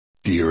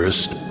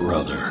Dearest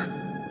brother,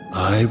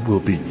 I will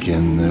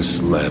begin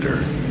this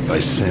letter by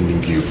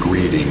sending you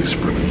greetings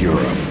from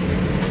Europe.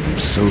 I'm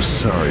so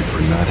sorry for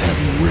not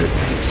having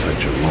written in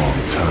such a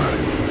long time.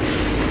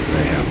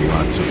 I have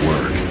lots of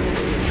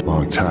work.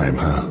 Long time,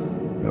 huh?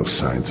 No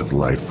signs of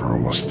life for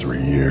almost 3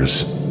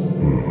 years.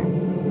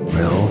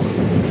 Well,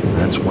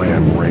 that's why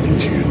I'm writing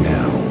to you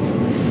now.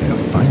 I have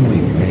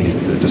finally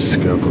made the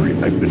discovery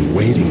I've been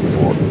waiting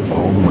for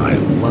all my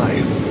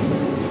life.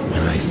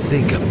 When I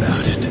think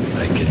about it,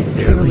 I can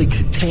barely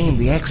contain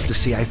the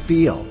ecstasy I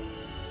feel.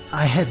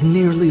 I had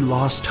nearly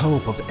lost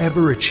hope of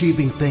ever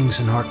achieving things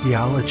in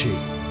archaeology.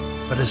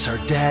 But as our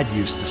dad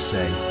used to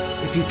say,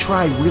 if you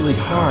try really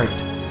hard,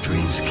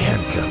 dreams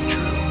can come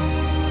true.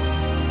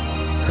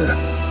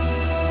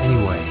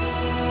 Anyway,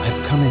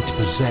 I've come into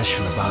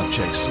possession of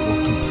objects that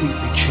will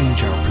completely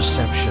change our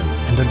perception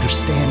and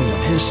understanding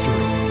of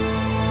history.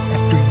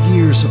 After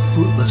years of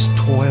fruitless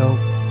toil,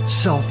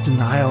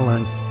 self-denial,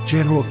 and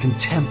general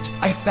contempt,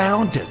 I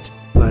found it.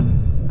 But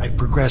I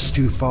progressed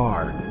too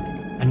far,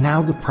 and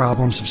now the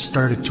problems have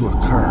started to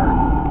occur.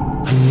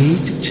 I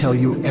need to tell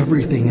you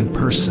everything in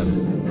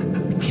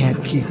person. I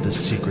can't keep this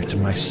secret to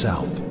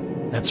myself.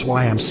 That's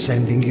why I'm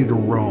sending you to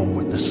Rome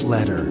with this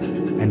letter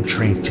and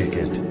train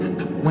ticket.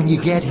 When you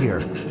get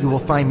here, you will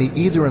find me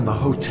either in the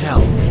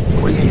hotel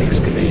or the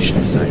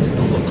excavation site at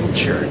the local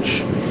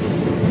church.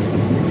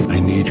 I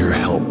need your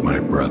help, my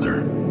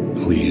brother.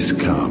 Please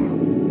come.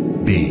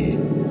 Be